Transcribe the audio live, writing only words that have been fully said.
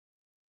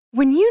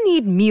When you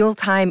need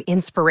mealtime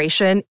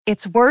inspiration,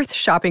 it's worth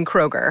shopping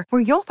Kroger,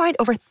 where you'll find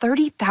over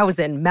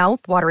 30,000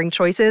 mouth-watering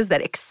choices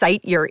that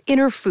excite your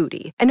inner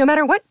foodie. And no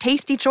matter what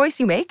tasty choice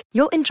you make,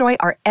 you'll enjoy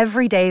our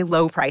everyday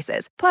low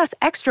prices, plus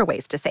extra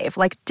ways to save,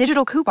 like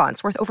digital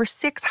coupons worth over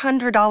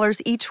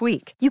 $600 each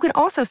week. You can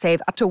also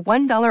save up to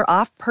 $1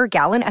 off per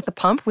gallon at the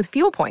pump with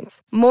fuel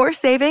points. More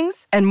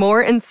savings and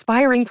more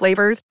inspiring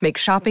flavors make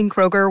shopping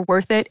Kroger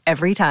worth it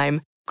every time.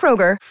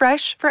 Kroger,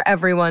 fresh for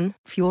everyone.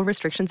 Fuel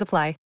restrictions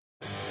apply.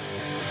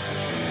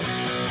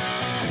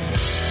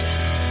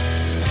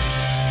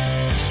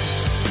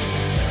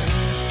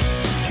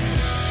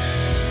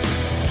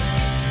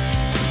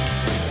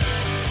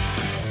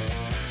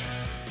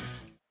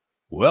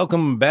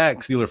 Welcome back,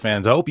 Steeler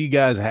fans. I hope you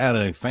guys had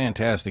a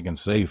fantastic and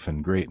safe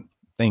and great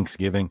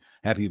Thanksgiving.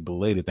 Happy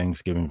belated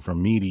Thanksgiving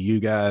from me to you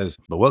guys.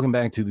 But welcome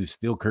back to the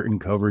Steel Curtain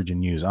coverage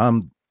and news.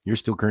 I'm your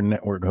Steel Curtain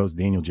Network host,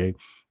 Daniel J.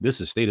 This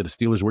is State of the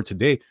Steelers, where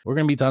today we're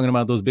going to be talking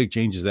about those big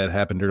changes that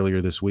happened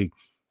earlier this week.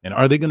 And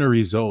are they going to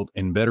result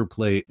in better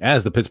play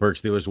as the Pittsburgh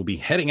Steelers will be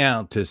heading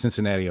out to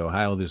Cincinnati,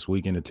 Ohio this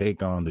weekend to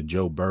take on the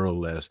Joe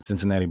Burrow-less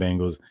Cincinnati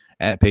Bengals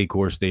at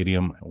Paycor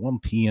Stadium at 1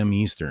 p.m.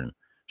 Eastern.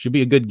 Should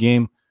be a good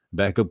game.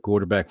 Backup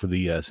quarterback for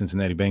the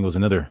Cincinnati Bengals,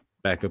 another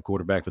backup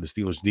quarterback for the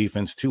Steelers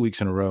defense 2 weeks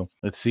in a row.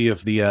 Let's see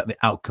if the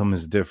outcome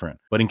is different.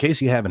 But in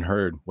case you haven't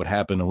heard what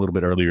happened a little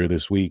bit earlier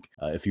this week,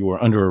 if you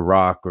were under a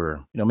rock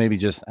or maybe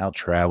just out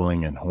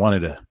traveling and wanted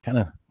to kind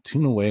of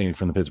tune away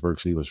from the Pittsburgh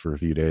Steelers for a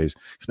few days,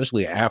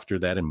 especially after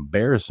that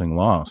embarrassing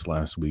loss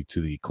last week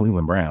to the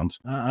Cleveland Browns,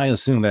 I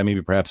assume that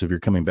maybe perhaps if you're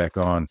coming back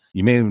on,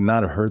 you may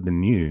not have heard the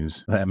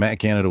news that Matt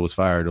Canada was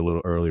fired a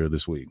little earlier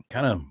this week.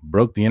 Kind of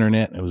broke the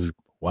internet. It was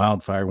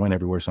wildfire, went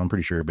everywhere, so I'm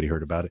pretty sure everybody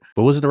heard about it.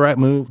 But was it the right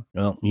move?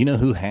 Well, you know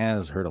who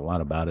has heard a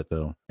lot about it,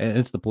 though?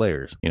 It's the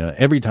players.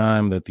 Every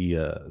time that the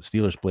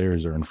Steelers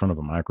players are in front of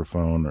a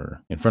microphone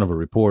or in front of a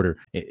reporter,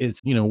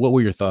 it's, what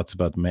were your thoughts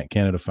about the Matt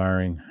Canada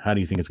firing? How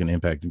do you think it's going to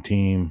impact your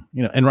team?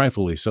 And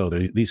rightfully so.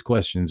 These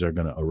questions are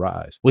going to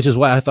arise, which is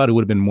why I thought it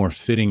would have been more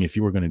fitting if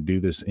you were going to do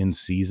this in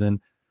season,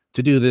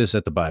 to do this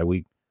at the bye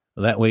week.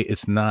 That way,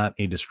 it's not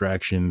a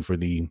distraction for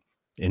the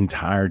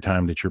entire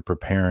time that you're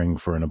preparing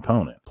for an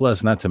opponent.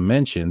 Plus, not to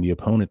mention, the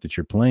opponent that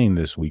you're playing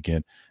this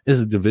weekend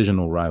is a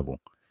divisional rival.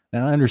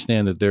 Now, I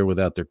understand that they're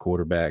without their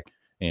quarterback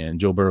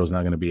and Joe Burrow's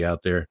not going to be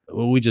out there.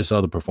 Well, we just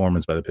saw the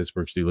performance by the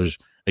Pittsburgh Steelers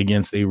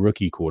against a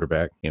rookie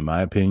quarterback. In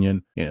my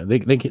opinion,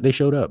 they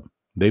showed up.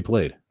 They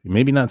played.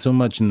 Maybe not so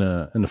much in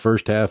the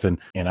first half, and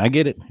I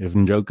get it. If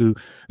Njoku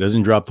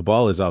doesn't drop the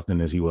ball as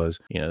often as he was,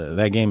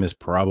 that game is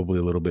probably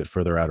a little bit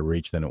further out of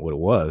reach than what it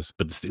was.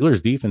 But the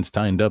Steelers' defense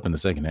tightened up in the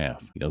second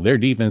half. Their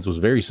defense was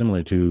very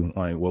similar to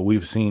like what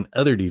we've seen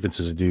other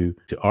defenses do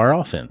to our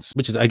offense,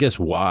 which is, I guess,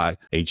 why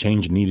a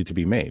change needed to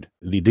be made.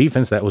 The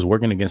defense that was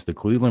working against the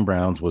Cleveland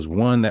Browns was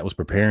one that was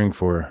preparing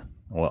for,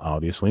 well,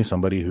 obviously,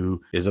 somebody who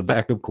is a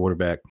backup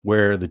quarterback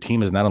where the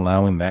team is not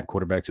allowing that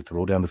quarterback to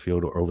throw down the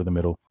field or over the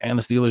middle. And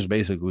the Steelers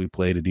basically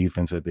played a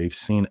defense that they've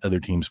seen other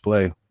teams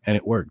play, and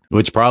it worked,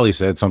 which probably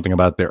said something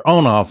about their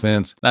own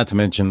offense, not to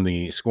mention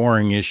the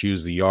scoring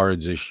issues, the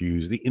yards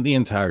issues, the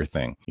entire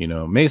thing.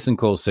 Mason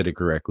Cole said it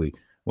correctly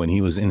when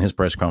he was in his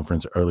press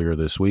conference earlier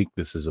this week.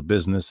 This is a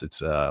business.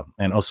 It's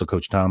and also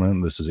Coach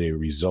Tomlin, this is a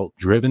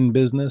result-driven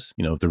business.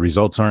 If the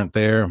results aren't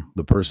there,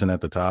 the person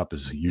at the top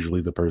is usually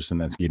the person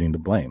that's getting the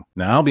blame.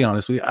 Now, I'll be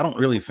honest with you, I don't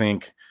really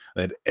think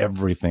that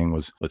everything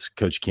was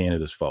Coach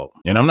Canada's fault.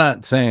 And I'm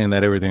not saying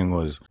that everything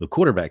was the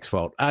quarterback's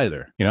fault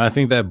either. I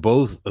think that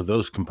both of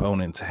those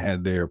components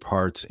had their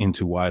parts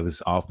into why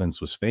this offense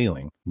was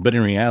failing. But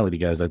in reality,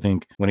 guys, I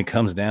think when it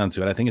comes down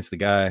to it, I think it's the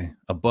guy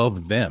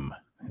above them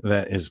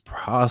that is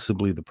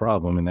possibly the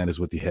problem, and that is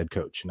with the head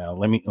coach. Now,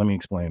 let me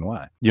explain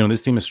why.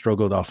 This team has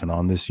struggled off and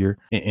on this year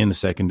in the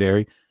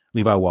secondary.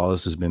 Levi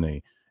Wallace has been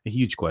a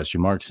huge question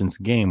mark since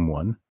game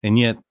one, and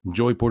yet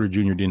Joey Porter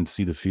Jr. didn't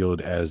see the field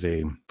as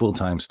a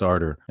full-time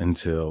starter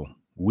until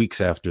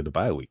weeks after the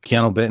bye week.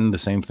 Keanu Benton, the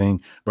same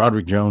thing.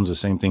 Broderick Jones, the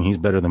same thing. He's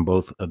better than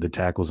both of the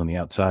tackles on the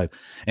outside.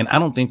 And I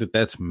don't think that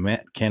that's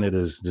Matt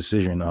Canada's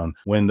decision on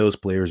when those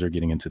players are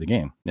getting into the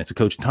game. That's a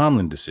Coach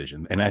Tomlin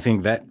decision. And I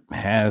think that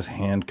has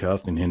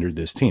handcuffed and hindered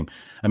this team.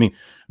 I mean,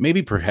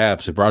 maybe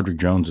perhaps if Broderick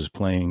Jones is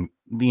playing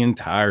the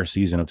entire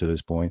season up to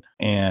this point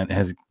and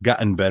has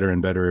gotten better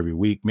and better every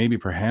week, maybe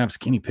perhaps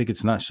Kenny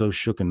Pickett's not so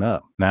shooken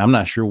up. Now, I'm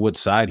not sure what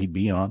side he'd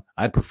be on.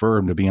 I'd prefer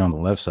him to be on the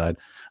left side.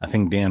 I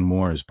think Dan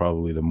Moore is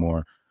probably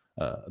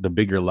the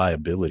bigger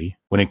liability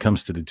when it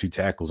comes to the two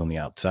tackles on the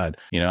outside.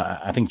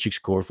 I think Chicks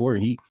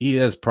Corfor, he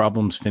has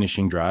problems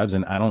finishing drives,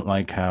 and I don't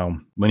like how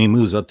when he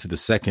moves up to the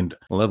second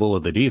level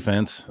of the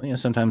defense,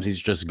 sometimes he's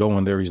just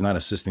going there. He's not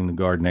assisting the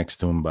guard next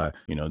to him by,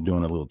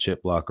 doing a little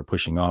chip block or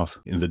pushing off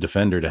the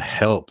defender to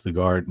help the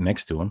guard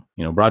next to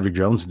him. Broderick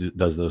Jones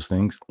does those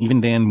things.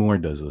 Even Dan Moore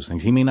does those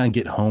things. He may not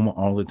get home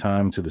all the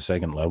time to the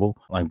second level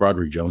like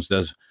Broderick Jones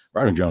does.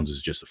 Broderick Jones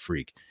is just a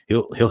freak.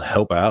 He'll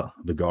help out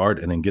the guard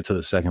and then get to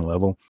the second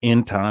level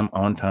in time,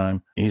 on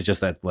time. He's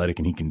just athletic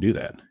and he can do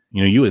that.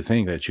 You would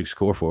think that Chuks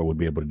Corfor would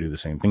be able to do the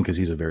same thing because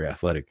he's a very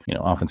athletic,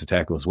 offensive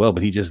tackle as well,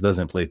 but he just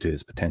doesn't play to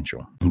his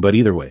potential. But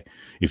either way,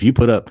 if you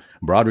put up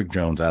Broderick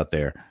Jones out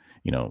there,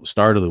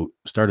 start of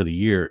the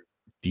year,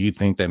 do you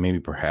think that maybe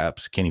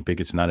perhaps Kenny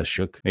Pickett's not as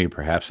shook? Maybe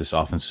perhaps this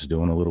offense is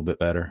doing a little bit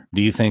better?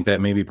 Do you think that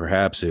maybe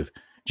perhaps if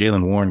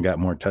Jaylen Warren got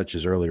more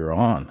touches earlier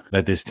on,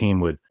 that this team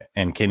would,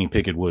 and Kenny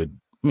Pickett would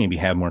maybe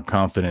have more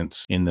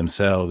confidence in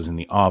themselves and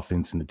the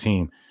offense and the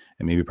team,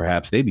 and maybe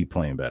perhaps they'd be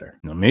playing better?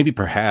 Maybe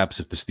perhaps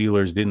if the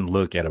Steelers didn't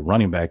look at a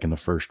running back in the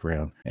first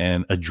round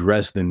and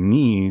address the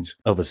needs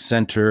of a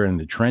center in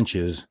the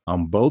trenches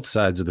on both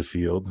sides of the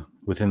field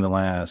within the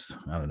last,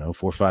 4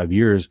 or 5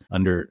 years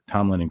under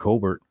Tomlin and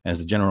Colbert as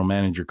the general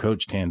manager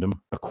coach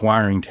tandem,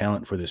 acquiring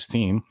talent for this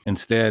team,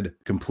 instead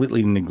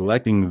completely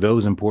neglecting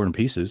those important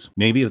pieces.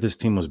 Maybe if this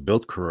team was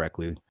built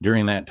correctly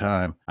during that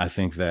time, I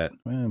think that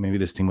maybe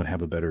this team would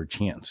have a better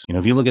chance.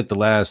 If you look at the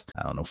last,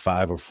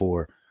 5 or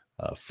 4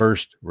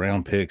 first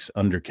round picks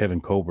under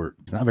Kevin Colbert,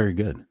 it's not very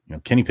good.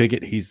 Kenny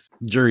Pickett,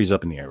 jury's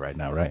up in the air right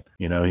now, right?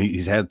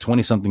 He's had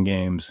 20 something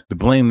games. The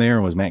blame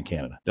there was Matt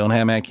Canada. Don't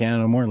have Matt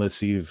Canada more. Let's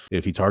see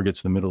if he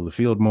targets the middle of the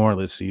field more.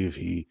 Let's see if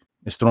he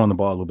is throwing the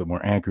ball a little bit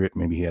more accurate.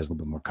 Maybe he has a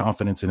little bit more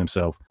confidence in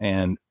himself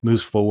and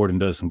moves forward and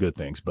does some good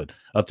things. But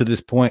up to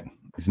this point,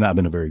 it's not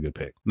been a very good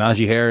pick.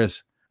 Najee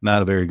Harris,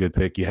 not a very good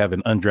pick. You have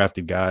an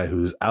undrafted guy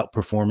who's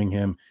outperforming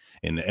him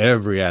in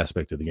every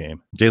aspect of the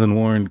game. Jaylen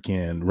Warren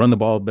can run the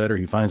ball better.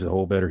 He finds the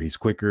hole better. He's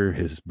quicker.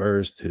 His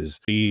burst, his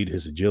speed,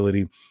 his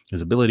agility,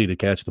 his ability to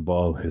catch the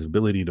ball, his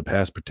ability to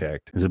pass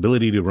protect, his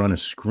ability to run a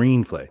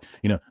screen play.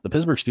 The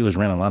Pittsburgh Steelers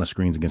ran a lot of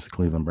screens against the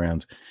Cleveland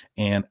Browns,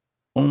 and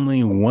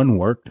only one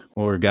worked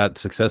or got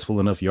successful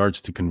enough yards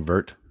to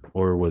convert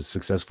or was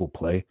successful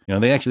play.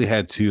 They actually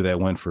had 2 that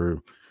went for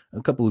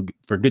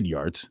for good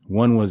yards.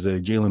 One was a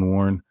Jaylen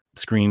Warren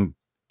screen,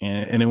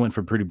 and it went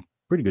for pretty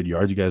good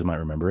yards. You guys might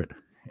remember it.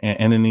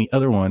 And then the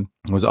other one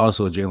was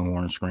also a Jaylen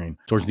Warren screen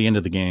towards the end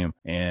of the game,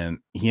 and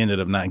he ended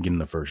up not getting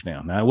the first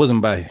down. Now, it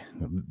wasn't by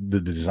the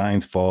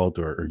design's fault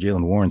or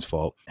Jaylen Warren's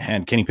fault.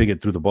 Had Kenny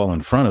Pickett threw the ball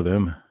in front of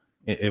him,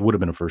 it would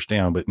have been a first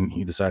down, but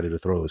he decided to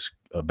throw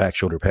a back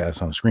shoulder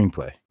pass on a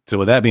screenplay. So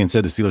with that being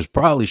said, the Steelers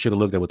probably should have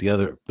looked at what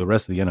the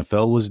rest of the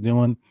NFL was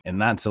doing and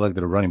not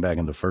selected a running back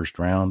in the first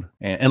round,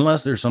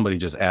 unless there's somebody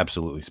just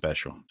absolutely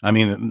special.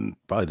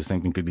 Probably the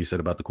same thing could be said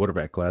about the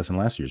quarterback class in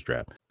last year's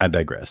draft. I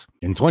digress.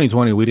 In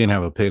 2020, we didn't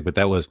have a pick, but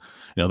that was,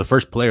 the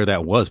first player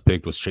that was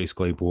picked was Chase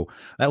Claypool.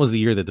 That was the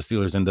year that the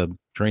Steelers ended up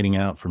trading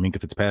out for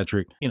Minkah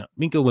Fitzpatrick.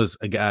 Minkah was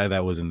a guy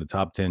that was in the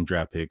top 10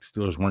 draft picks.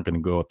 Steelers weren't going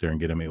to go up there and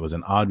get him. He was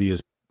an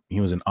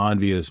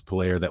obvious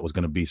player that was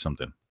going to be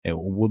something.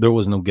 There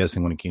was no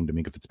guessing when it came to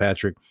Minkah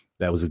Fitzpatrick.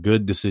 That was a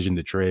good decision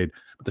to trade,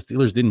 but the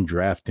Steelers didn't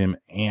draft him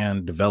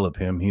and develop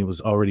him. He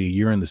was already a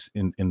year in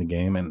the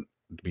game, and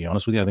to be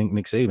honest with you, I think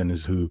Nick Saban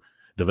is who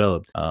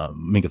developed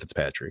Minkah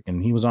Fitzpatrick,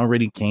 and he was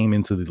already came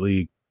into the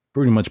league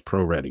pretty much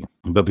pro ready.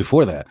 But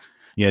before that,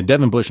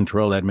 Devin Bush and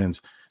Terrell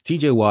Edmonds,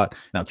 TJ Watt.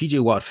 Now, TJ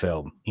Watt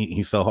fell.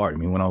 He fell hard.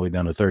 He went all the way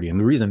down to 30. And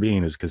the reason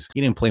being is because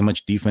he didn't play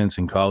much defense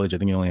in college. I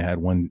think he only had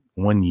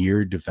one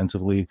year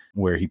defensively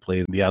where he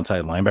played the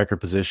outside linebacker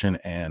position,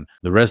 and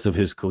the rest of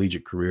his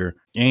collegiate career.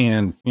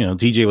 And,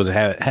 TJ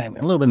had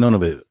a little bit known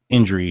of an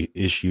injury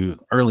issue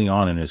early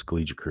on in his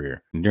collegiate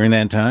career. And during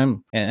that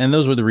time, and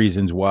those were the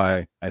reasons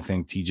why I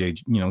think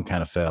TJ,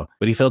 kind of fell.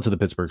 But he fell to the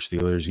Pittsburgh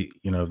Steelers.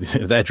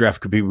 If that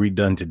draft could be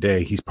redone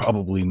today, he's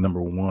probably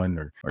number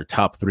 1 or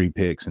top 3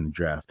 picks in the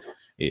draft.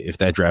 If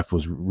that draft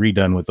was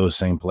redone with those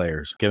same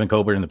players. Kevin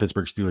Colbert and the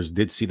Pittsburgh Steelers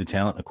did see the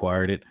talent,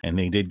 acquired it, and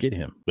they did get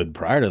him. But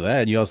prior to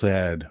that, you also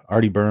had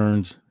Artie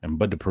Burns and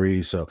Bud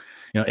Dupree. So,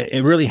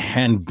 it really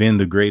hadn't been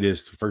the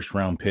greatest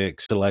first-round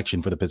pick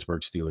selection for the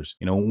Pittsburgh Steelers.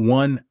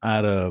 One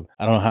out of,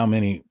 I don't know how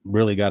many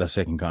really got a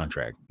second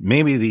contract.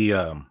 Maybe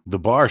the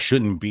bar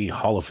shouldn't be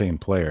Hall of Fame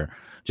player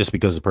just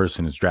because the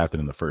person is drafted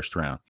in the first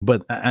round.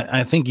 But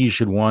I think you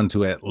should want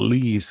to at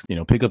least,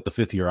 pick up the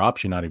 5th-year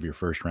option out of your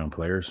first-round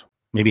players.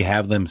 Maybe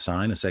have them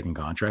sign a second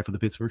contract for the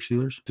Pittsburgh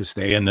Steelers to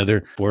stay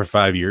another 4 or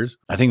 5 years.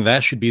 I think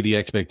that should be the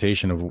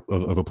expectation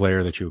of a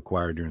player that you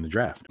acquire during the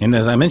draft. And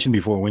as I mentioned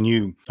before, when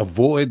you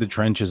avoid the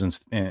trenches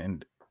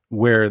and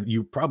where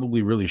you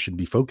probably really should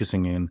be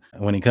focusing in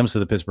when it comes to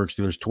the Pittsburgh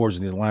Steelers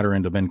towards the latter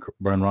end of Ben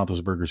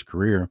Roethlisberger's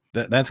career,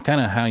 that's kind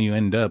of how you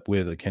end up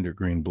with a Kendrick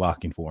Green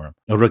blocking for him,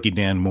 a rookie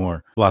Dan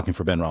Moore blocking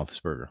for Ben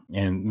Roethlisberger.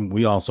 And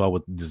we all saw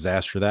what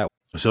disaster that was.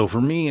 So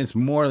for me, it's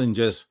more than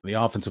just the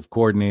offensive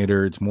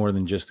coordinator. It's more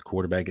than just the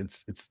quarterback.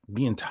 It's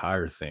the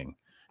entire thing.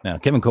 Now,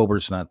 Kevin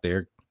Colbert's not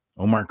there.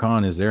 Omar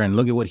Khan is there, and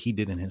look at what he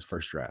did in his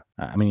first draft.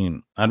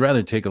 I'd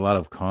rather take a lot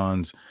of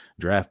Khan's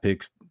draft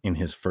picks in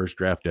his first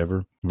draft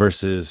ever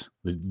versus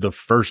the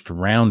first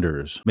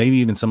rounders, maybe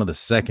even some of the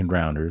second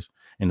rounders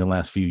in the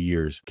last few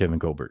years, Kevin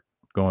Colbert.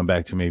 Going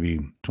back to maybe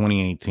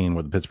 2018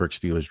 where the Pittsburgh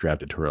Steelers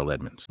drafted Terrell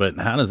Edmonds. But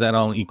how does that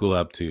all equal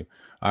up to,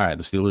 all right,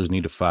 the Steelers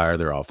need to fire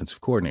their offensive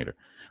coordinator?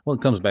 Well,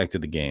 it comes back to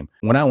the game.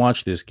 When I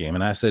watched this game,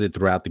 and I said it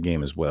throughout the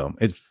game as well,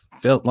 it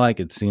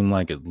seemed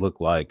like, it looked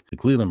like the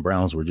Cleveland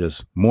Browns were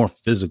just more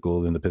physical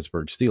than the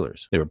Pittsburgh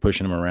Steelers. They were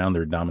pushing them around.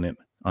 They're dominant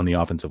on the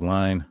offensive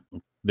line.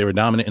 They were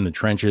dominant in the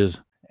trenches.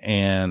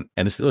 And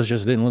the Steelers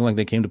just didn't look like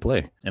they came to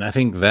play. And I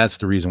think that's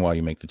the reason why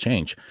you make the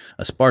change.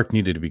 A spark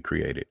needed to be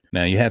created.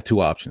 Now, you have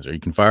two options. Or you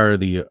can fire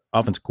the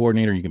offensive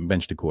coordinator, or you can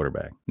bench the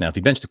quarterback. Now, if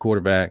you bench the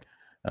quarterback,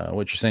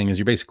 what you're saying is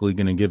you're basically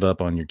going to give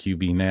up on your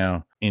QB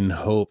now in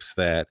hopes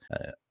that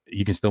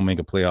you can still make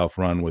a playoff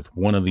run with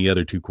one of the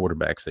other two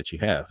quarterbacks that you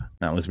have.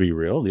 Now, let's be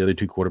real. The other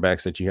two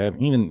quarterbacks that you have,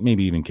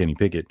 maybe even Kenny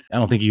Pickett, I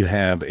don't think you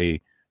have a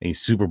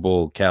Super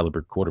Bowl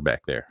caliber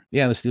quarterback there.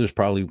 Yeah, the Steelers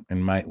probably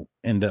might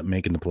end up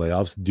making the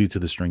playoffs due to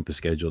the strength of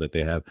schedule that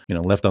they have,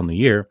 left on the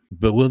year.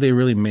 But will they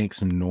really make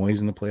some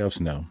noise in the playoffs?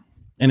 No.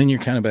 And then you're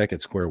kind of back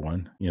at square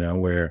one,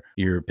 where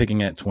you're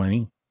picking at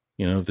 20.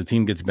 If the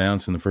team gets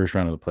bounced in the first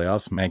round of the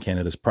playoffs, Matt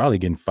Canada's probably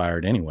getting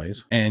fired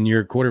anyways. And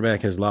your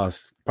quarterback has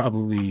lost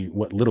probably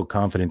what little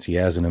confidence he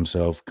has in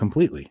himself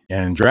completely.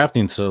 And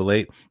drafting so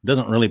late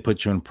doesn't really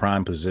put you in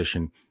prime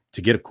position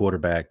to get a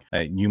quarterback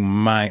that you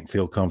might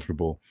feel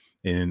comfortable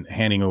in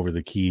handing over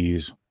the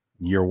keys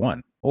year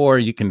one. Or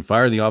you can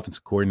fire the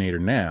offensive coordinator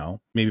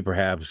now, maybe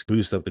perhaps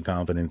boost up the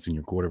confidence in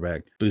your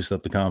quarterback, boost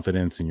up the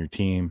confidence in your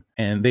team,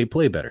 and they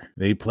play better.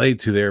 They play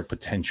to their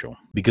potential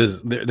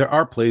because there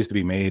are plays to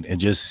be made. It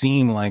just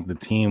seemed like the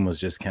team was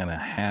just kind of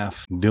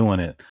half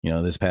doing it,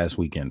 this past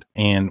weekend.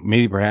 And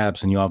maybe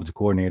perhaps the new offensive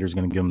coordinator is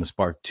going to give them the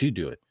spark to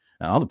do it.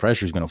 Now, all the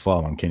pressure is going to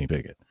fall on Kenny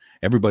Pickett.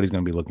 Everybody's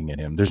going to be looking at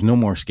him. There's no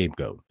more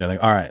scapegoat. They're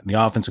like, all right, the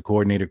offensive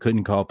coordinator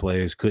couldn't call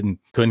plays, couldn't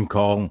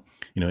call,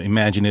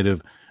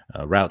 imaginative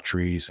route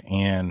trees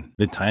and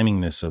the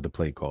timingness of the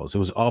play calls. It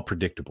was all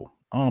predictable.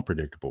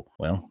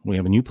 Well, we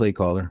have a new play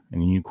caller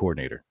and a new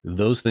coordinator.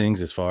 Those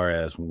things, as far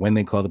as when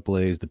they call the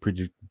plays, the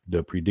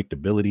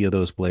predictability of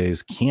those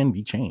plays can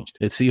be changed.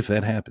 Let's see if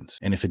that happens.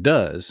 And if it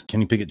does,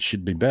 Kenny Pickett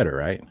should be better,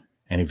 right?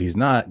 And if he's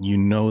not,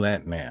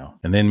 that now.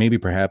 And then maybe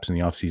perhaps in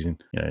the offseason,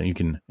 you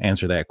can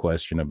answer that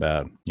question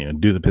about,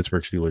 do the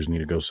Pittsburgh Steelers need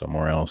to go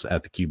somewhere else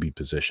at the QB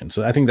position?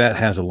 So I think that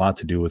has a lot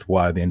to do with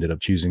why they ended up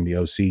choosing the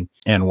OC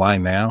and why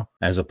now,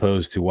 as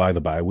opposed to why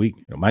the bye week.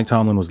 Mike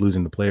Tomlin was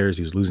losing the players.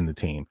 He was losing the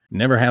team.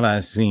 Never have I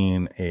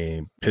seen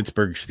a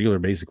Pittsburgh Steeler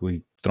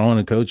basically throwing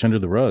a coach under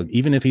the rug,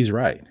 even if he's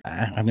right.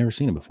 I've never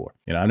seen it before.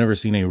 I've never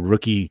seen a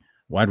rookie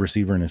wide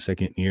receiver in his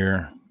second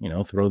year,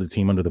 throw the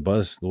team under the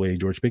bus the way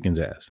George Pickens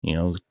has,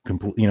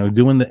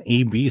 doing the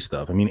AB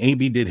stuff. I mean,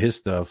 AB did his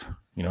stuff,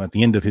 at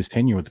the end of his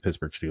tenure with the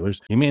Pittsburgh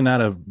Steelers. He may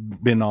not have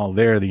been all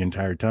there the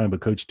entire time,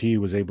 but Coach T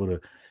was able to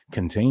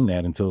contain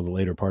that until the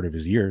later part of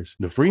his years.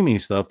 The free me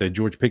stuff that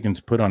George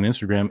Pickens put on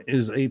Instagram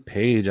is a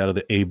page out of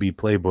the AB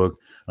playbook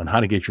on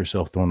how to get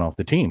yourself thrown off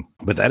the team.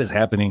 But that is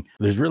happening.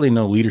 There's really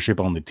no leadership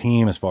on the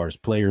team as far as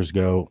players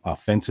go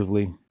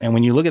offensively. And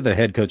when you look at the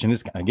head coach, and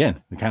it's,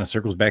 again, it kind of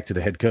circles back to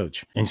the head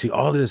coach, and you see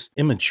all this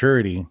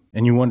immaturity,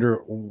 and you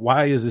wonder,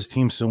 why is this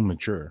team so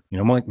mature?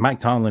 Mike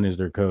Tomlin is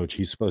their coach.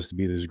 He's supposed to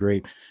be this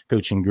great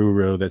coaching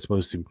guru that's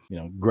supposed to,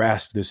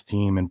 grasp this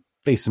team and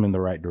face them in the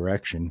right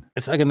direction.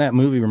 It's like in that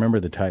movie, Remember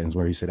the Titans,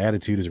 where he said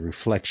attitude is a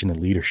reflection of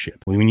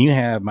leadership. When you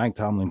have Mike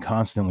Tomlin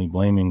constantly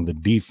blaming the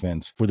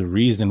defense for the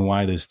reason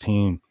why this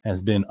team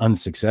has been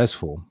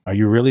unsuccessful, are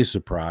you really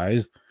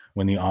surprised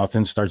when the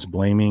offense starts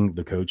blaming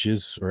the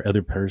coaches or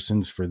other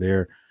persons for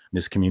their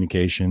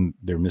miscommunication,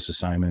 their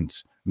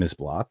misassignments, missed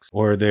blocks,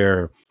 or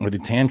the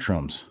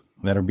tantrums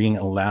that are being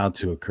allowed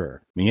to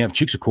occur? I mean, you have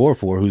Chuks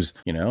Okorafor, who's,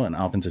 an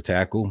offensive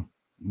tackle.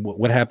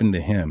 What happened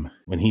to him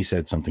when he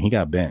said something? He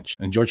got benched.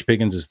 And George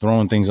Pickens is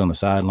throwing things on the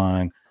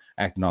sideline,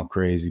 acting all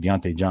crazy.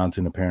 Deontay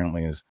Johnson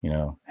apparently is,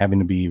 having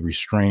to be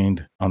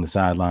restrained on the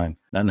sideline.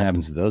 Nothing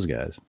happens to those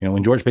guys.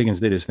 When George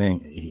Pickens did his thing,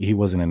 he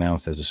wasn't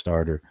announced as a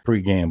starter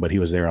pre-game, but he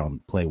was there on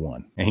play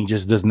one. And he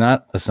just does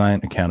not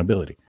assign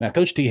accountability. Now,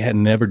 Coach T had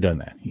never done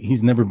that.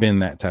 He's never been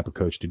that type of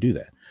coach to do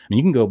that. I mean,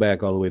 you can go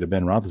back all the way to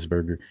Ben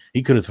Roethlisberger.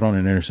 He could have thrown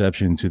an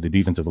interception to the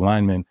defensive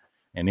lineman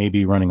and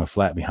AB running a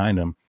flat behind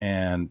him,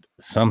 and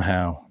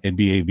somehow it'd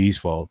be AB's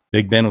fault.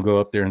 Big Ben will go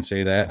up there and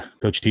say that.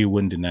 Coach T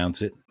wouldn't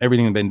denounce it.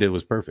 Everything Ben did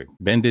was perfect.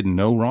 Ben did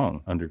no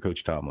wrong under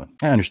Coach Tomlin.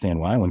 I understand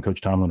why. When Coach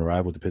Tomlin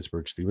arrived with the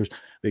Pittsburgh Steelers,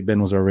 Big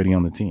Ben was already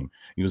on the team.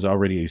 He was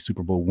already a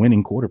Super Bowl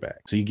winning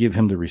quarterback. So you give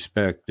him the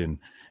respect, and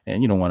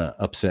you don't want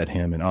to upset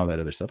him and all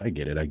that other stuff. I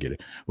get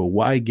it. But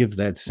why give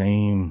that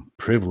same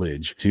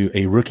privilege to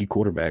a rookie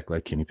quarterback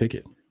like Kenny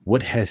Pickett?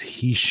 What has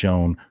he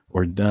shown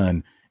or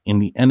done in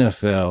the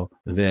NFL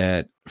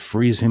that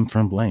frees him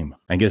from blame?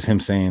 I guess him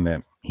saying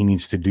that he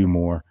needs to do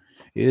more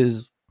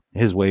is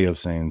his way of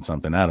saying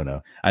something. I don't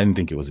know. I didn't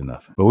think it was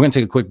enough. But we're going to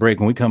take a quick break.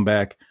 When we come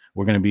back,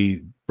 we're going to be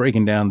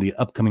breaking down the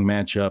upcoming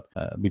matchup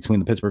between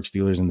the Pittsburgh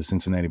Steelers and the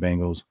Cincinnati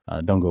Bengals.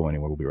 Don't go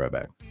anywhere. We'll be right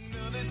back.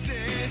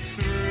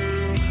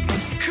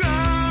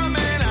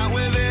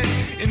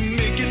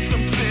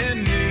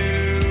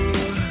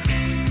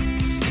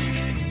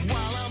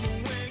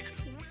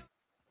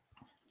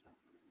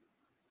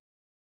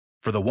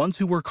 For the ones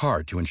who work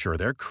hard to ensure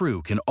their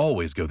crew can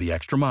always go the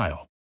extra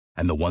mile,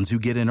 and the ones who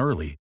get in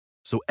early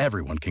so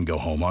everyone can go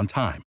home on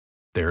time,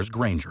 there's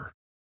Grainger,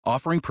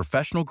 offering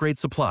professional-grade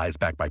supplies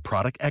backed by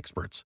product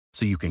experts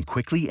so you can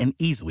quickly and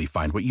easily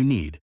find what you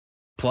need.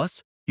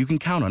 Plus, you can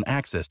count on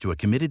access to a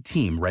committed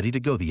team ready to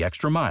go the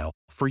extra mile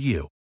for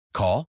you.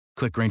 Call,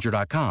 click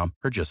Grainger.com,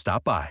 or just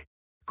stop by.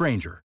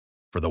 Grainger,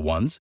 for the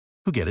ones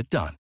who get it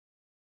done.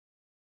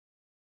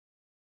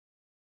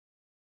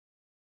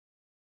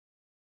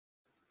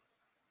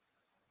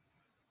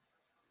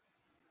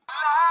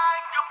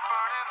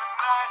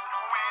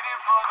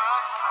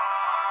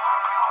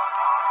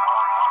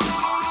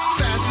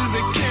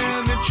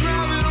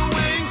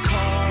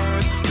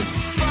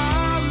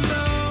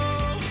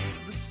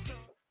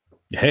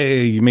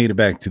 Hey, you made it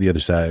back to the other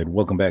side.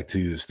 Welcome back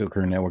to Still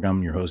Current Network.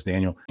 I'm your host,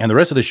 Daniel. And the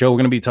rest of the show, we're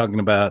going to be talking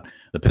about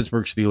the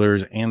Pittsburgh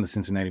Steelers and the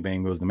Cincinnati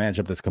Bengals, the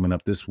matchup that's coming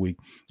up this week.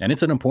 And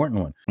it's an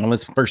important one. Well,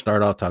 let's first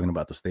start off talking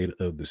about the state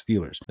of the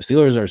Steelers. The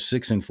Steelers are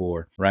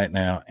 6-4 right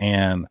now.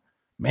 And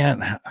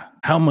man,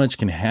 how much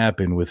can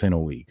happen within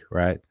a week,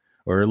 right?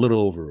 Or a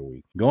little over a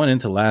week. Going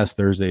into last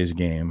Thursday's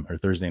game or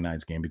Thursday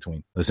night's game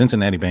between the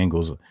Cincinnati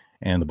Bengals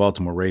and the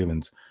Baltimore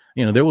Ravens,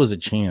 there was a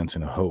chance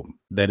and a hope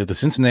that if the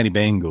Cincinnati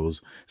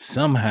Bengals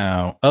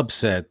somehow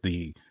upset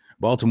the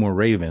Baltimore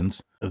Ravens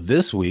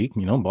this week,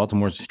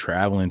 Baltimore's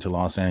traveling to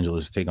Los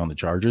Angeles to take on the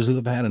Chargers, who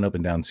have had an up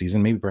and down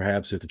season. Maybe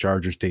perhaps if the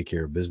Chargers take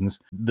care of business,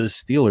 the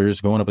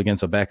Steelers going up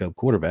against a backup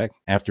quarterback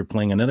after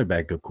playing another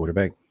backup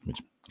quarterback, which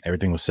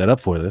everything was set up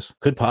for this,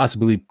 could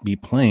possibly be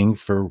playing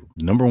for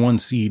number one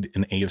seed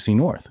in the AFC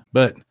North.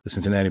 But the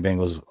Cincinnati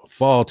Bengals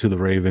fall to the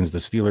Ravens. The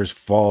Steelers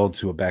fall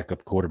to a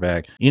backup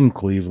quarterback in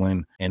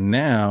Cleveland. And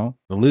now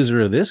the loser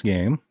of this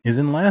game is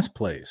in last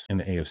place in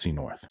the AFC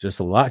North. Just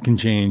a lot can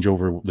change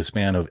over the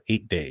span of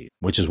 8 days,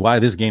 which is why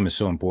this game is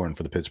so important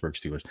for the Pittsburgh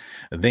Steelers.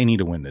 They need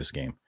to win this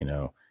game,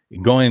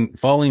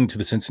 falling to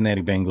the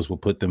Cincinnati Bengals will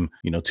put them,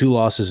 2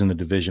 losses in the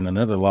division,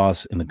 another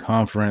loss in the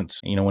conference.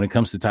 When it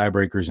comes to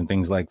tiebreakers and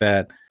things like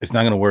that, it's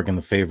not going to work in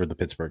the favor of the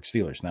Pittsburgh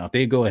Steelers. Now, if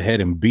they go ahead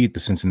and beat the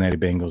Cincinnati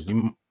Bengals,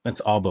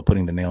 that's all but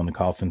putting the nail in the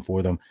coffin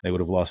for them. They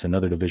would have lost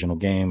another divisional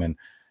game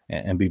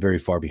and be very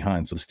far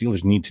behind. So the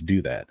Steelers need to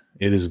do that.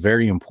 It is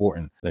very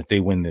important that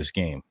they win this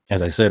game.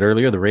 As I said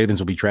earlier, the Ravens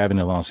will be traveling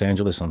to Los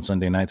Angeles on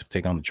Sunday night to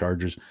take on the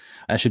Chargers.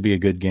 That should be a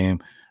good game.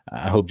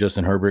 I hope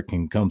Justin Herbert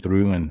can come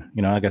through. And,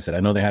 like I said,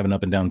 I know they have an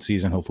up and down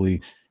season. Hopefully,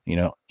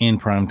 in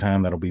prime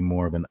time, that'll be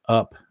more of an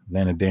up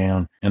than a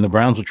down. And the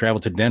Browns will travel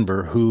to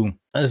Denver, who,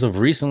 as of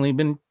recently,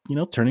 been,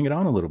 turning it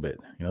on a little bit.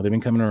 They've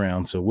been coming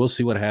around. So we'll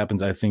see what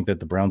happens. I think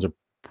that the Browns are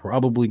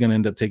probably going to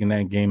end up taking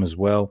that game as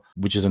well,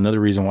 which is another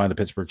reason why the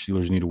Pittsburgh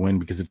Steelers need to win,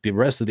 because if the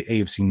rest of the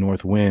AFC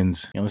North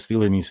wins, the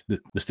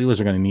Steelers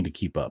are going to need to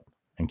keep up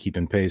and keep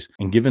in pace.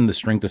 And given the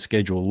strength of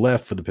schedule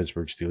left for the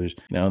Pittsburgh Steelers,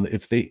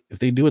 if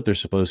they do what they're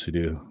supposed to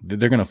do,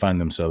 they're going to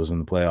find themselves in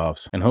the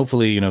playoffs. And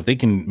hopefully, if they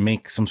can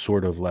make some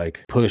sort of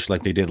like push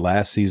like they did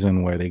last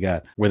season, where they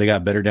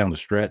got better down the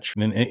stretch,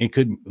 then it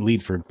could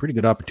lead for a pretty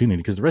good opportunity,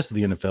 because the rest of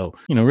the NFL,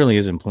 really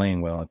isn't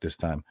playing well at this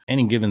time.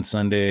 Any given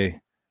Sunday,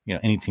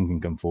 any team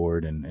can come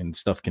forward and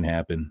stuff can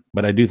happen.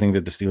 But I do think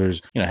that the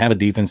Steelers, have a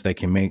defense that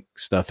can make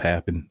stuff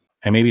happen.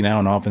 And maybe now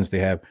on offense, they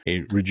have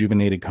a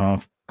rejuvenated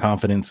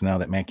confidence now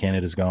that Matt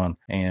Canada is gone,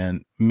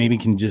 and maybe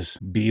can just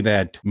be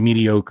that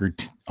mediocre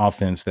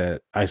offense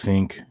that I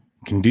think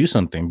can do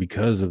something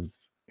because of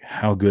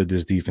how good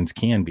this defense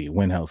can be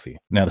when healthy.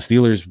 Now, the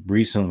Steelers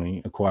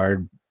recently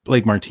acquired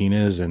Blake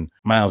Martinez and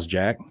Miles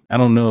Jack. I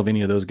don't know if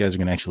any of those guys are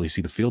going to actually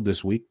see the field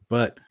this week,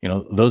 but,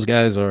 those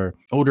guys are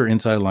older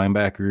inside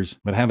linebackers,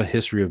 but have a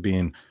history of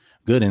being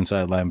good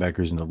inside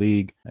linebackers in the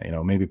league.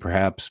 Maybe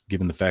perhaps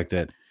given the fact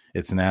that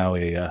it's now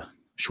a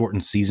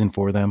shortened season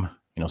for them,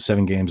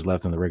 7 games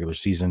left in the regular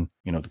season.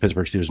 If the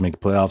Pittsburgh Steelers make the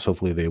playoffs,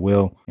 hopefully they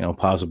will.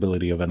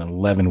 Possibility of an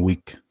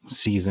 11-week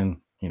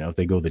season. If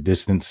they go the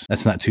distance,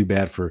 that's not too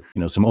bad for,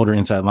 some older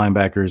inside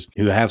linebackers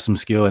who have some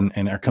skill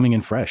and are coming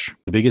in fresh.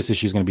 The biggest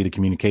issue is going to be the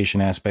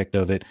communication aspect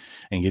of it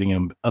and getting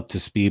them up to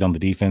speed on the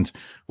defense.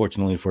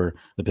 Fortunately for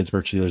the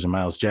Pittsburgh Steelers and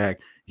Miles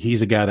Jack,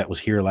 he's a guy that was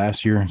here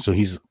last year, so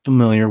he's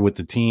familiar with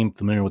the team,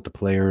 familiar with the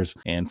players,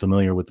 and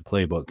familiar with the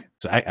playbook.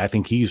 So I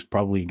think he's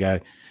probably a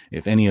guy,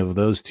 if any of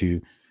those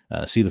two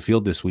see the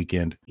field this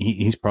weekend,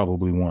 he's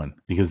probably one,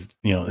 because,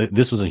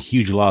 this was a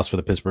huge loss for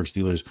the Pittsburgh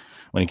Steelers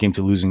when it came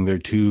to losing their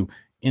 2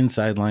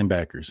 inside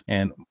linebackers.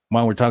 And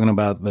while we're talking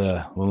about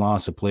the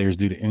loss of players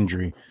due to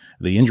injury,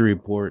 the injury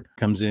report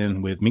comes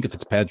in with Minkah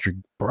Fitzpatrick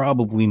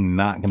probably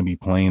not going to be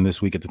playing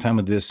this week. At the time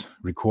of this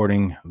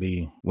recording,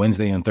 the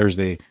Wednesday and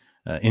Thursday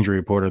injury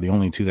report are the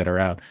only 2 that are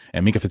out.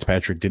 And Minkah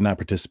Fitzpatrick did not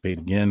participate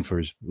again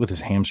with his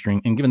hamstring.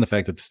 And given the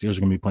fact that the Steelers are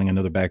going to be playing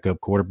another backup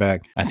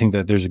quarterback, I think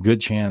that there's a good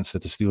chance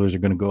that the Steelers are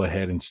going to go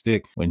ahead and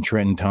stick with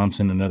Trenton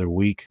Thompson another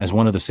week as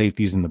one of the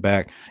safeties in the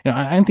back.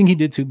 I don't think he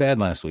did too bad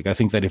last week. I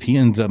think that if he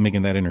ends up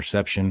making that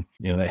interception,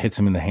 that hits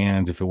him in the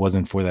hands, if it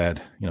wasn't for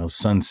that,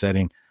 sun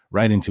setting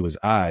right into his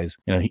eyes,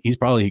 he's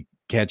probably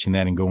catching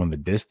that and going the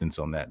distance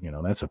on that.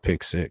 That's a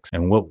pick 6.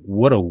 And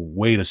what a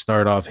way to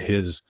start off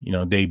his,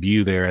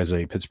 debut there as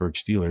a Pittsburgh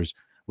Steelers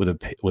with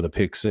a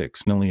pick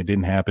 6. Normally it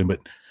didn't happen, but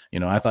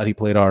I thought he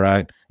played all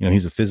right.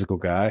 He's a physical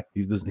guy.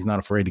 He's not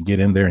afraid to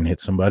get in there and hit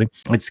somebody.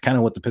 It's kind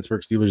of what the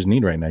Pittsburgh Steelers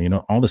need right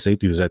now. All the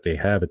safeties that they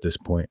have at this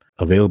point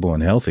available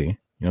and healthy,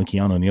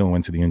 Keanu Neal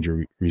went to the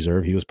injury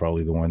reserve. He was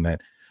probably the one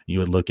that you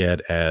would look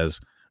at as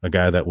a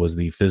guy that was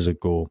the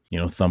physical,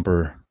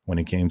 thumper when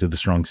it came to the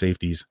strong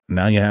safeties.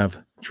 Now you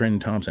have Trenton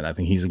Thompson. I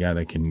think he's a guy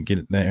that can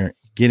get there,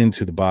 get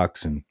into the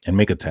box and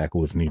make a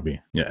tackle if need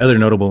be. Other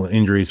notable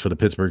injuries for the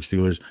Pittsburgh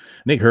Steelers.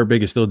 Nick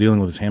Herbig is still dealing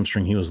with his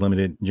hamstring. He was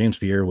limited. James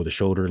Pierre with a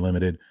shoulder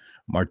limited.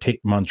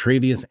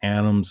 Montravius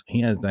Adams,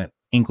 he has that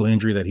ankle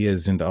injury that he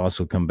hasn't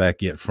also come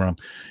back yet from.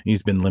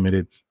 He's been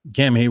limited.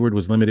 Cam Hayward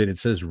was limited. It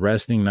says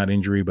resting, not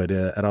injury, but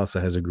it also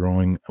has a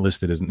growing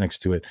listed as next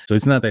to it. So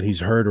it's not that he's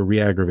hurt or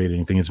re-aggravated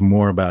anything. It's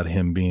more about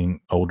him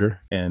being older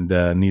and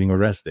needing a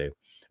rest day.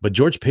 But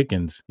George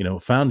Pickens,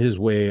 found his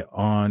way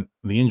on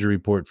the injury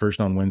report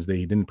first on Wednesday.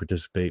 He didn't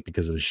participate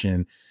because of the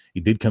shin. He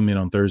did come in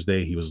on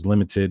Thursday. He was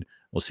limited.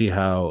 We'll see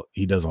how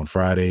he does on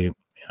Friday.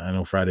 I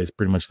know Friday is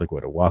pretty much like a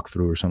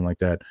walkthrough or something like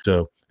that.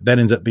 So if that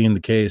ends up being the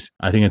case,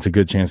 I think it's a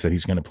good chance that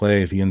he's going to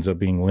play. If he ends up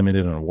being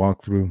limited on a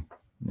walkthrough,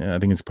 I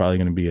think it's probably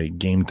going to be a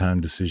game time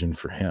decision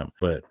for him.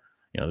 But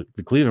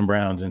the Cleveland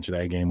Browns enter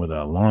that game with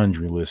a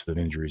laundry list of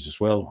injuries as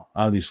well.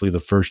 Obviously, the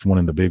first one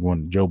and the big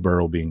one, Joe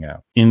Burrow being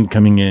out.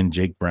 Coming in,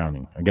 Jake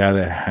Browning, a guy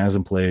that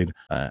hasn't played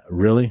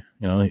really.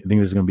 I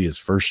think this is going to be his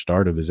first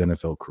start of his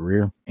NFL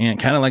career. And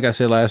kind of like I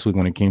said last week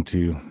when it came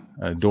to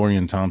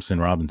Dorian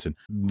Thompson-Robinson,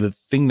 the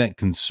thing that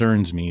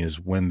concerns me is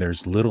when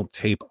there's little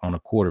tape on a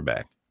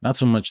quarterback. Not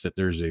so much that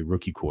there's a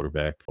rookie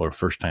quarterback or a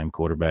first-time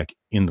quarterback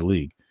in the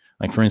league.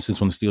 Like, for instance,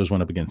 when the Steelers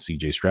went up against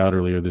C.J. Stroud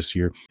earlier this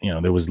year,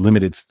 there was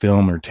limited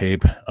film or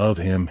tape of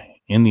him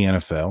in the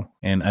NFL.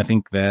 And I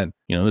think that,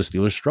 the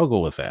Steelers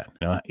struggle with that.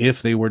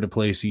 If they were to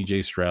play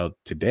C.J. Stroud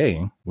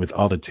today with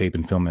all the tape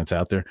and film that's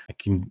out there, I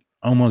can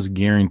almost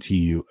guarantee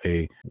you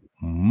a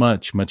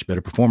much, much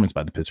better performance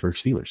by the Pittsburgh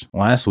Steelers.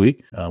 Last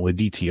week with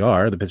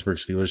DTR, the Pittsburgh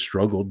Steelers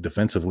struggled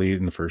defensively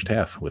in the first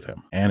half with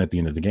him and at the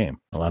end of the game.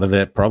 A lot of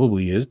that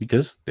probably is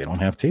because they don't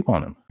have tape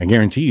on him. I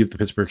guarantee you if the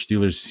Pittsburgh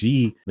Steelers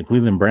see the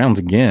Cleveland Browns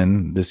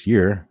again this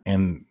year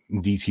and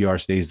DTR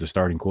stays the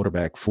starting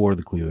quarterback for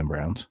the Cleveland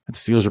Browns, the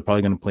Steelers are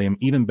probably going to play him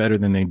even better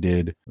than they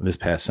did this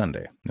past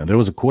Sunday. Now, there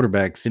was a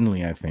quarterback,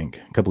 Finley, I think,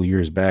 a couple of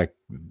years back,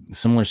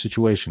 similar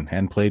situation,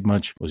 hadn't played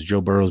much, was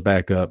Joe Burrow's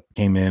backup,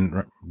 came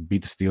in,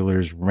 beat the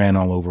Steelers, ran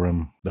all over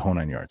him, the whole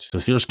 9 yards. So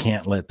Steelers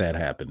can't let that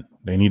happen.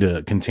 They need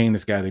to contain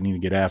this guy. They need to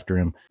get after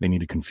him. They need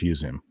to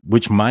confuse him,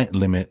 which might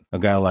limit a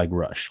guy like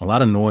Rush. A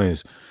lot of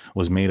noise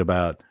was made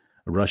about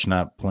Rush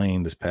not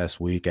playing this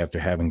past week after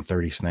having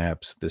 30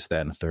 snaps, this,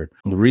 that, and the third.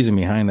 The reason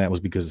behind that was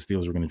because the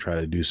Steelers were going to try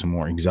to do some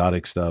more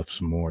exotic stuff,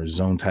 some more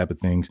zone type of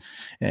things,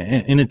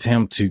 in an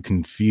attempt to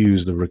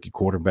confuse the rookie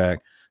quarterback,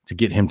 to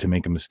get him to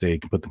make a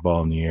mistake, put the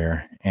ball in the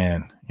air,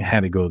 and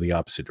had to go the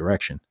opposite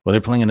direction. Well, they're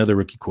playing another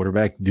rookie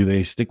quarterback. Do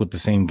they stick with the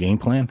same game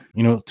plan?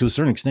 To a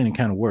certain extent, it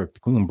kind of worked. The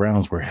Cleveland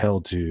Browns were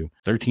held to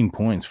 13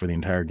 points for the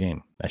entire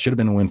game. That should have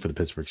been a win for the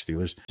Pittsburgh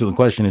Steelers. So the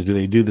question is, do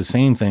they do the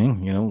same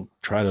thing,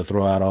 try to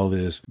throw out all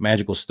this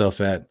magical stuff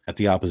at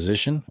the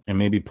opposition and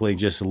maybe play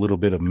just a little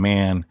bit of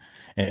man?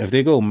 And if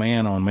they go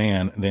man on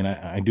man, then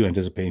I do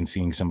anticipate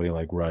seeing somebody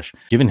like Rush.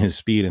 Given his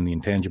speed and the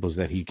intangibles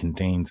that he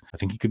contains, I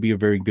think he could be a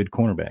very good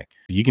cornerback.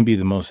 You can be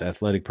the most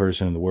athletic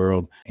person in the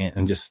world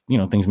and just,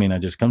 things may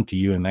not just come to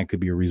you, and that could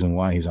be a reason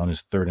why he's on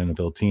his third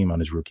NFL team on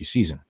his rookie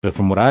season. But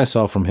from what I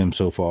saw from him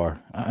so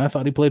far, I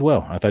thought he played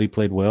well.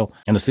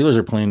 And the Steelers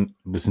are playing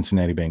the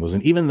Cincinnati Bengals.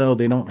 And even though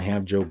they don't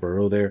have Joe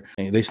Burrow there,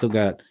 they still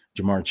got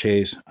Jamar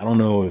Chase. I don't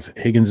know if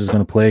Higgins is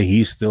going to play.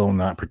 He's still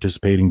not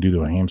participating due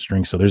to a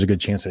hamstring, so there's a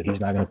good chance that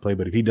he's not going to play.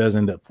 But if he does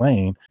end up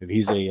playing, if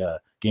he's a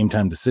game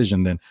time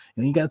decision, then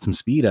you got some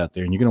speed out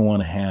there, and you're going to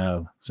want to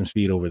have some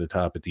speed over the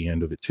top at the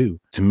end of it too,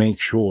 to make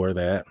sure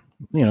that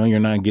you're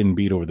not getting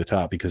beat over the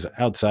top, because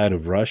outside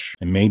of Rush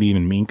and maybe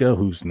even Minka,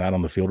 who's not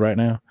on the field right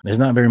now, there's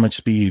not very much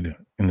speed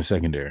in the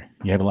secondary.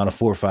 You have a lot of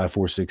 4.5,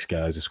 4.6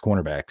 guys as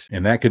cornerbacks,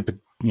 and that could,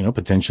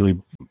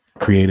 potentially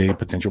create a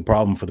potential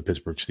problem for the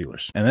Pittsburgh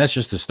Steelers. And that's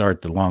just to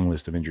start the long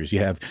list of injuries. You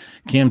have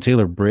Cam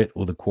Taylor-Britt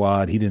with a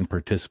quad. He didn't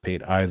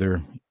participate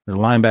either. The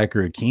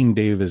linebacker, Akeem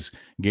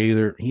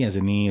Davis-Gaither, he has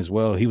a knee as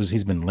well.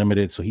 He's been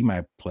limited, so he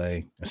might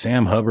play.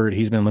 Sam Hubbard,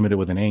 he's been limited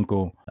with an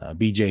ankle.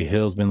 BJ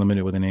Hill's been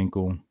limited with an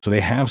ankle. So they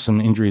have some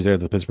injuries there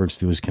that the Pittsburgh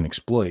Steelers can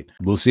exploit.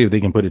 We'll see if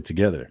they can put it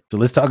together. So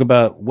let's talk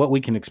about what we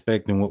can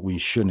expect and what we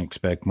shouldn't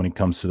expect when it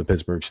comes to the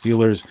Pittsburgh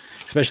Steelers,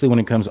 especially when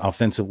it comes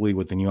offensively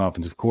with the new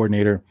offensive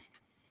coordinator.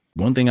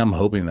 One thing I'm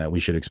hoping that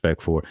we should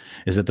expect for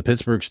is that the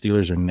Pittsburgh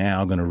Steelers are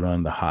now going to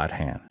run the hot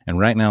hand. And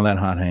right now that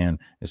hot hand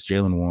is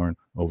Jaylen Warren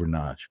over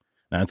Najee.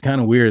 Now, it's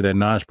kind of weird that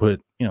Najee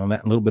put,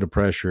 that little bit of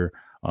pressure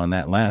on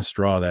that last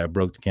straw that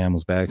broke the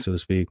camel's back, so to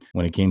speak,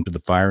 when it came to the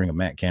firing of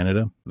Matt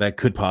Canada. That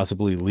could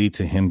possibly lead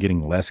to him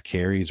getting less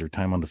carries or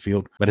time on the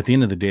field. But at the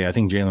end of the day, I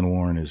think Jaylen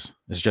Warren is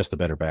just a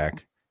better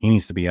back. He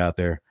needs to be out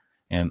there.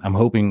 And I'm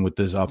hoping with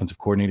this offensive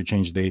coordinator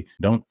change, they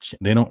don't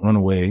run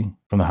away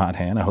from the hot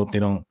hand. I hope they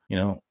don't,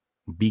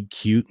 be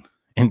cute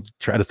and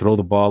try to throw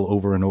the ball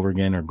over and over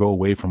again or go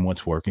away from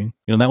what's working.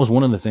 That was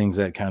one of the things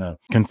that kind of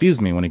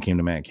confused me when it came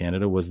to Matt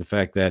Canada, was the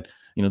fact that,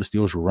 the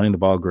Steelers were running the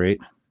ball great.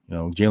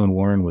 Jaylen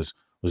Warren was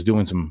was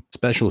doing some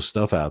special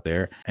stuff out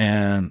there.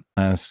 And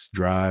last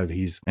drive,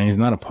 he's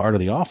not a part of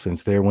the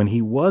offense there when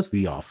he was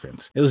the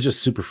offense. It was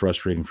just super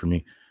frustrating for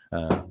me.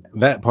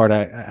 That part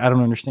I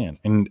don't understand.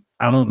 And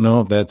I don't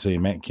know if that's a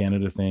Matt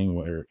Canada thing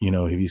where,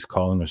 if he's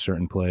calling a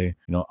certain play,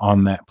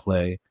 on that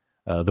play,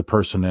 the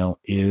personnel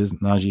is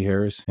Najee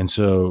Harris. And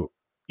so,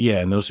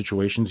 yeah, in those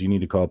situations, you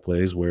need to call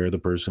plays where the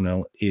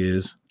personnel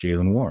is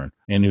Jaylen Warren.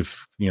 And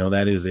if,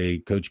 that is a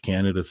Coach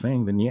Canada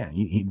thing, then yeah,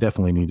 he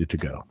definitely needed to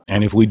go.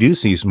 And if we do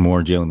see some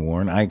more Jaylen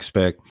Warren, I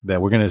expect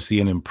that we're going to see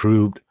an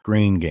improved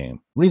screen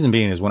game. Reason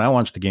being is when I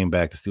watched the game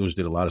back, the Steelers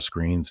did a lot of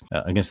screens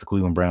against the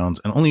Cleveland Browns,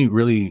 and only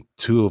really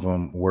 2 of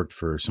them worked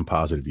for some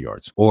positive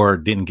yards or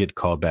didn't get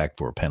called back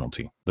for a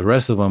penalty. The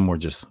rest of them was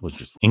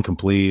just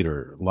incomplete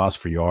or lost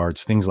for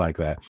yards, things like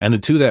that. And the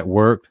 2 that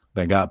worked,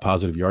 that got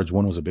positive yards,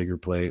 one was a bigger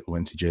play,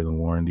 went to Jaylen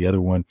Warren. The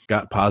other one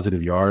got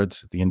positive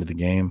yards at the end of the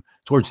game,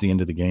 towards the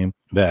end of the game,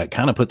 that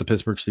kind of put the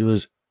Pittsburgh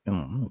Steelers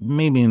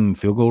maybe in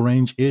field goal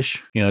range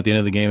ish. At the end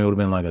of the game, it would have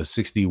been like a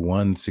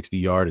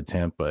 60-yard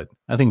attempt, but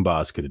I think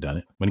Boz could have done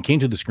it. When it came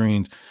to the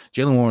screens,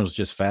 Jaylen Warren was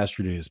just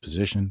faster to his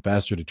position,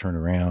 faster to turn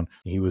around.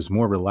 He was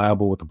more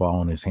reliable with the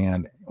ball in his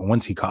hand.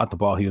 Once he caught the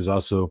ball, he was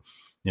also,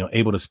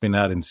 able to spin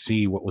out and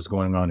see what was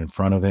going on in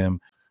front of him.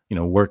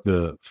 Work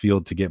the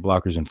field to get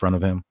blockers in front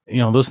of him.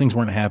 Those things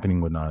weren't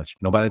happening with Naj.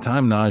 By the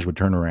time Naj would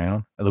turn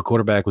around, the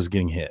quarterback was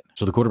getting hit.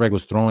 So the quarterback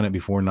was throwing it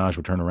before Naj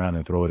would turn around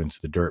and throw it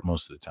into the dirt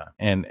most of the time.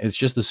 And it's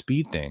just the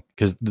speed thing,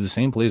 because the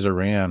same plays are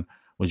ran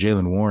with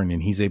Jaylen Warren,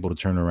 and he's able to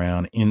turn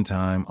around in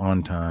time,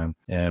 on time,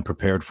 and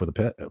prepared for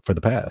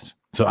the pass.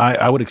 So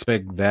I would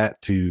expect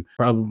that to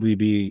probably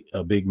be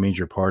a big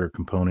major part or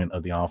component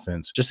of the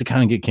offense, just to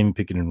kind of get Kenny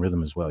Pickett in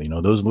rhythm as well.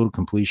 Those little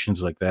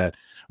completions like that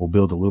will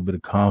build a little bit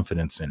of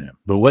confidence in him.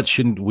 But what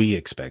shouldn't we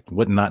expect?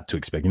 What not to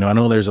expect? I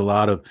know there's a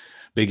lot of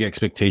big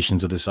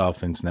expectations of this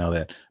offense now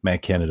that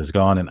Matt Canada's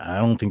gone, and I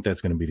don't think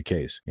that's going to be the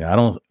case.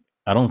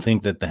 I don't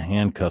think that the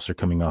handcuffs are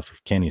coming off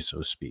of Kenny, so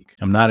to speak.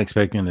 I'm not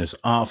expecting this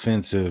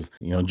offensive,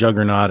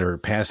 juggernaut or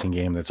passing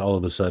game that's all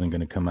of a sudden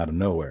going to come out of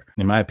nowhere.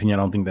 In my opinion,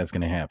 I don't think that's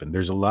going to happen.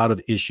 There's a lot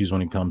of issues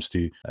when it comes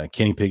to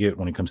Kenny Pickett,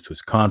 when it comes to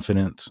his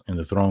confidence in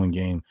the throwing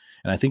game.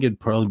 And I think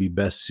it'd probably be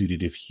best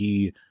suited if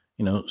he,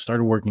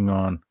 started working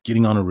on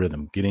getting on a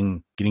rhythm,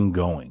 getting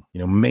going.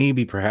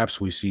 Maybe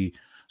perhaps we see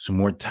some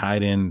more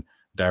tight end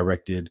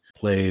directed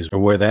plays, or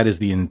where that is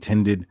the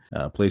intended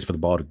place for the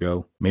ball to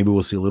go. Maybe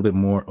we'll see a little bit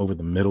more over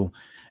the middle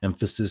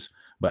emphasis,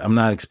 but I'm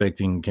not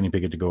expecting Kenny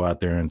Pickett to go out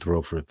there and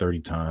throw for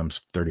 30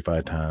 times,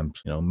 35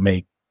 times,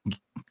 make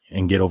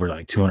and get over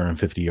like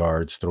 250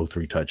 yards, throw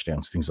 3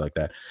 touchdowns, things like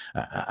that.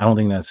 I don't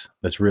think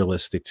that's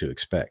realistic to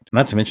expect.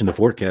 Not to mention the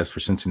forecast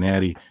for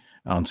Cincinnati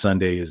on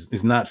Sunday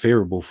is not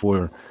favorable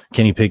for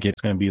Kenny Pickett.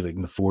 It's going to be like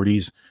in the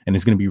 40s, and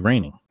it's going to be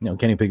raining.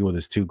 Kenny Pickett with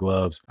his 2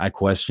 gloves, I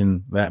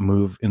question that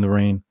move in the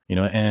rain,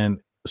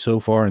 and so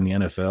far in the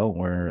NFL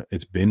where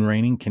it's been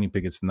raining, Kenny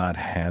Pickett's not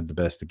had the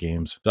best of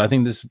games. So I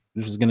think this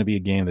is going to be a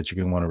game that you're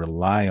going to want to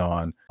rely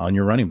on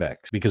your running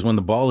backs, because when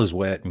the ball is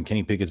wet and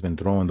Kenny Pickett's been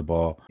throwing the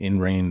ball in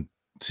rain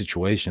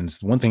situations,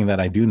 one thing that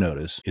I do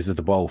notice is that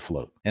the ball will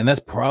float. And that's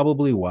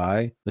probably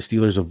why the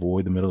Steelers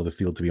avoid the middle of the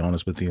field, to be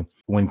honest with you.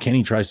 When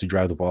Kenny tries to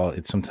drive the ball,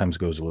 it sometimes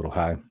goes a little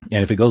high.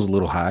 And if it goes a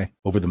little high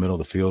over the middle of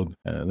the field,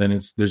 then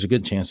there's a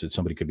good chance that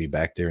somebody could be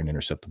back there and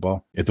intercept the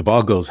ball. If the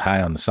ball goes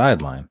high on the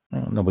sideline,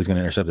 nobody's going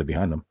to intercept it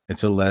behind them.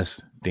 It's a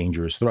less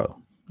dangerous throw.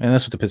 And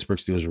that's what the Pittsburgh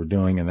Steelers were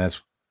doing, and that's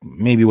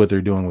maybe what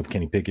they're doing with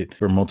Kenny Pickett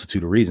for a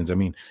multitude of reasons. I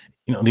mean,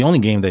 the only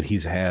game that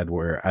he's had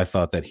where I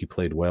thought that he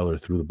played well or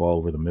threw the ball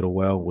over the middle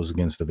well was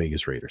against the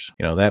Vegas Raiders.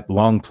 That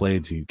long play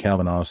to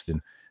Calvin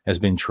Austin has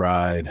been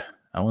tried,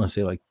 I want to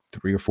say like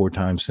 3 or 4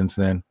 times since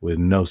then with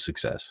no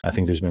success. I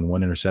think there's been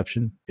 1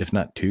 interception, if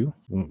not 2,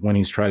 when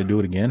he's tried to do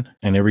it again.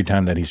 And every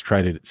time that he's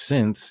tried it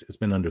since, it's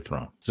been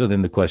underthrown. So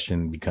then the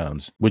question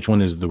becomes, which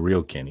one is the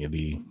real Kenny?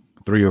 The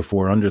 3 or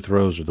 4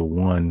 underthrows or the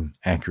 1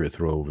 accurate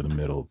throw over the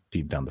middle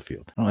deep down the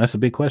field? Oh, that's a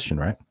big question,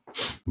 right?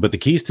 But the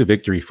keys to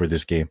victory for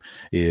this game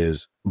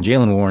is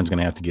Jaylen Warren's going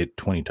to have to get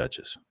 20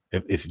 touches.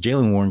 If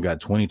Jaylen Warren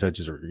got 20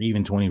 touches or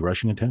even 20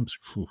 rushing attempts,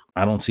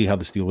 I don't see how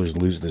the Steelers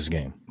lose this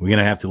game. We're going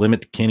to have to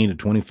limit Kenny to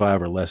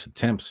 25 or less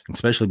attempts,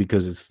 especially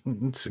because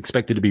it's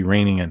expected to be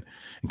raining, and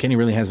Kenny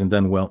really hasn't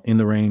done well in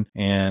the rain,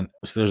 and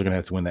the Steelers are going to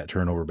have to win that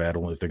turnover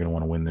battle if they're going to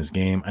want to win this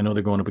game. I know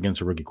they're going up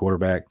against a rookie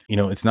quarterback.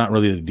 It's not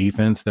really the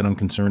defense that I'm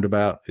concerned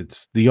about.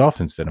 It's the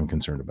offense that I'm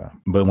concerned about.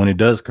 But when it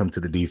does come to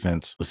the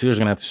defense, the Steelers are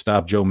going to have to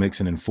stop Joe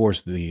Mixon and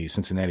force the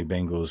Cincinnati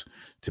Bengals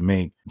to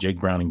make Jake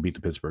Browning beat the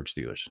Pittsburgh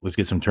Steelers. Let's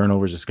get some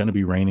turnovers. It's going to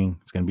be raining.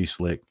 It's going to be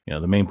slick.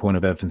 The main point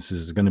of emphasis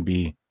is going to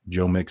be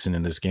Joe Mixon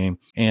in this game.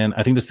 And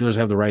I think the Steelers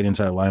have the right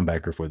inside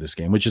linebacker for this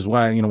game, which is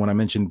why, when I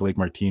mentioned Blake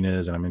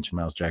Martinez and I mentioned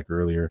Miles Jack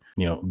earlier,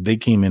 they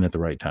came in at the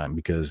right time,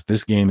 because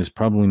this game is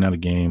probably not a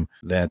game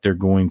that they're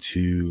going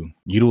to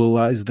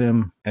utilize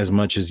them as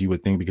much as you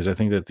would think, because I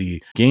think that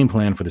the game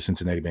plan for the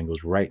Cincinnati Bengals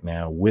right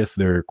now with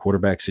their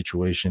quarterback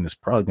situation is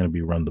probably going to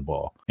be run the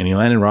ball. And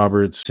Elandon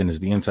Robertson is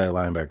the inside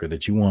linebacker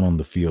that you want on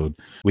the field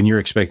when you're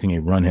expecting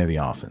a run-heavy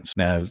offense.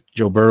 Now, if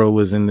Joe Burrow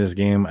was in this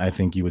game, I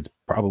think you would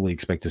probably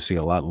expect to see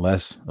a lot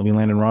less of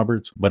Elandon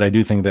Roberts, but I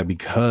do think that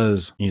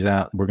because he's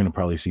out, we're going to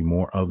probably see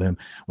more of him,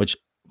 which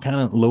kind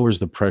of lowers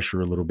the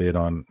pressure a little bit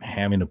on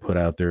having to put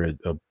out there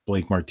a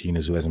Blake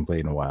Martinez who hasn't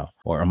played in a while,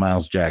 or a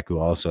Miles Jack who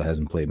also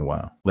hasn't played in a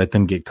while. Let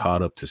them get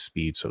caught up to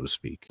speed, so to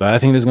speak. But I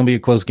think this is going to be a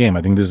close game.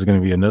 I think this is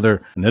going to be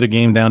another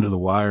game down to the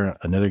wire,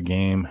 another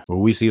game where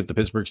we see if the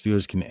Pittsburgh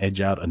Steelers can edge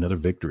out another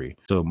victory.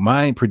 So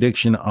my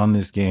prediction on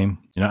this game,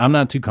 I'm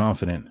not too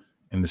confident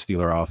in the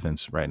Steeler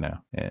offense right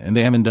now, and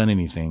they haven't done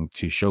anything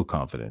to show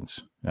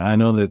confidence. I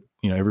know that,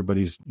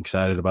 everybody's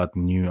excited about the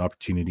new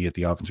opportunity at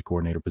the offensive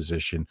coordinator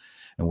position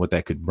and what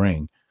that could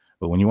bring.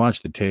 But when you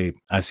watch the tape,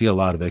 I see a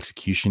lot of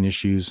execution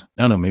issues.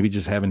 I don't know, maybe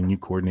just having a new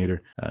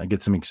coordinator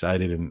gets them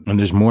excited, and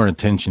there's more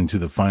attention to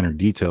the finer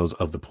details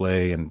of the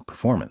play and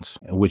performance,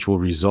 which will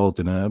result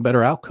in a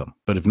better outcome.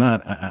 But if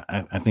not,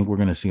 I think we're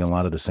going to see a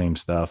lot of the same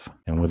stuff.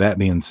 And with that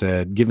being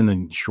said, given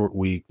the short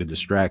week, the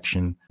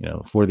distraction,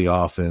 for the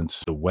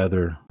offense, the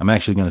weather, I'm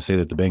actually going to say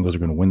that the Bengals are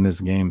going to win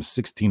this game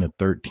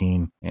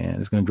 16-13, and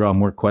it's going to draw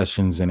more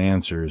questions than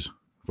answers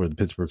for the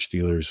Pittsburgh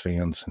Steelers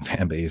fans and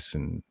fan base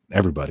and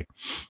everybody.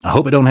 I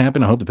hope it don't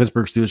happen. I hope the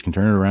Pittsburgh Steelers can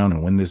turn it around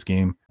and win this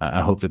game.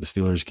 I hope that the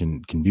Steelers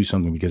can do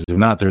something, because if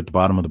not, they're at the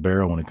bottom of the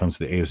barrel when it comes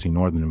to the AFC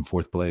North and in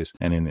fourth place,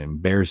 and in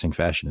embarrassing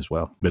fashion as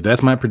well. But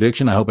that's my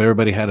prediction. I hope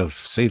everybody had a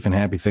safe and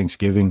happy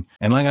Thanksgiving.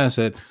 And like I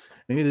said,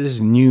 maybe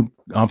this new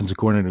offensive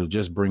coordinator will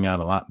just bring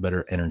out a lot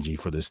better energy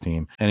for this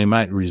team, and it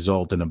might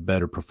result in a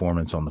better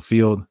performance on the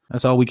field.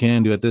 That's all we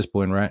can do at this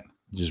point, right?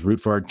 Just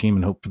root for our team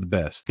and hope for the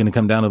best. It's going to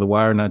come down to the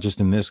wire, not just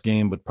in this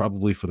game, but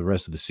probably for the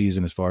rest of the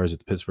season, as far as if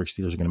the Pittsburgh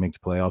Steelers are going to make the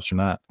playoffs or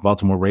not.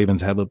 Baltimore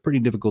Ravens have a pretty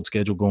difficult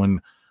schedule going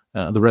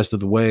the rest of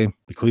the way.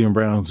 The Cleveland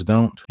Browns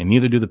don't, and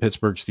neither do the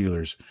Pittsburgh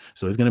Steelers.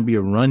 So it's going to be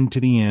a run to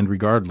the end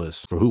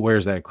regardless for who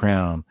wears that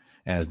crown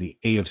as the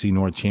AFC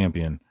North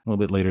champion a little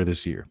bit later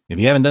this year. If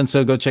you haven't done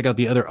so, go check out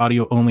the other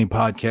audio-only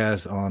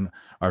podcasts on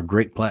our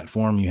great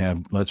platform. You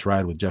have Let's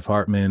Ride with Jeff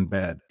Hartman,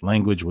 Bad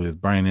Language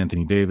with Brian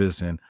Anthony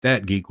Davis, and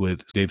That Geek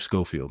with Dave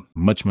Schofield.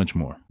 Much, much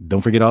more.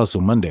 Don't forget also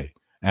Monday,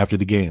 after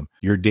the game,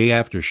 your day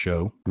after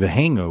show, The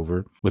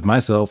Hangover with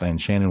myself and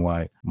Shannon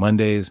White.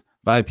 Mondays,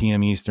 5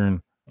 p.m.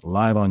 Eastern,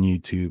 live on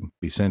YouTube,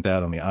 be sent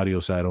out on the audio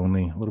side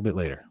only a little bit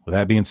later. With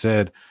that being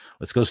said,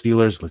 let's go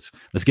Steelers.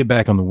 Let's get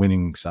back on the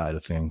winning side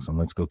of things, and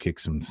let's go kick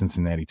some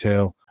Cincinnati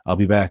tail. I'll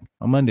be back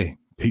on Monday.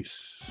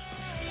 Peace.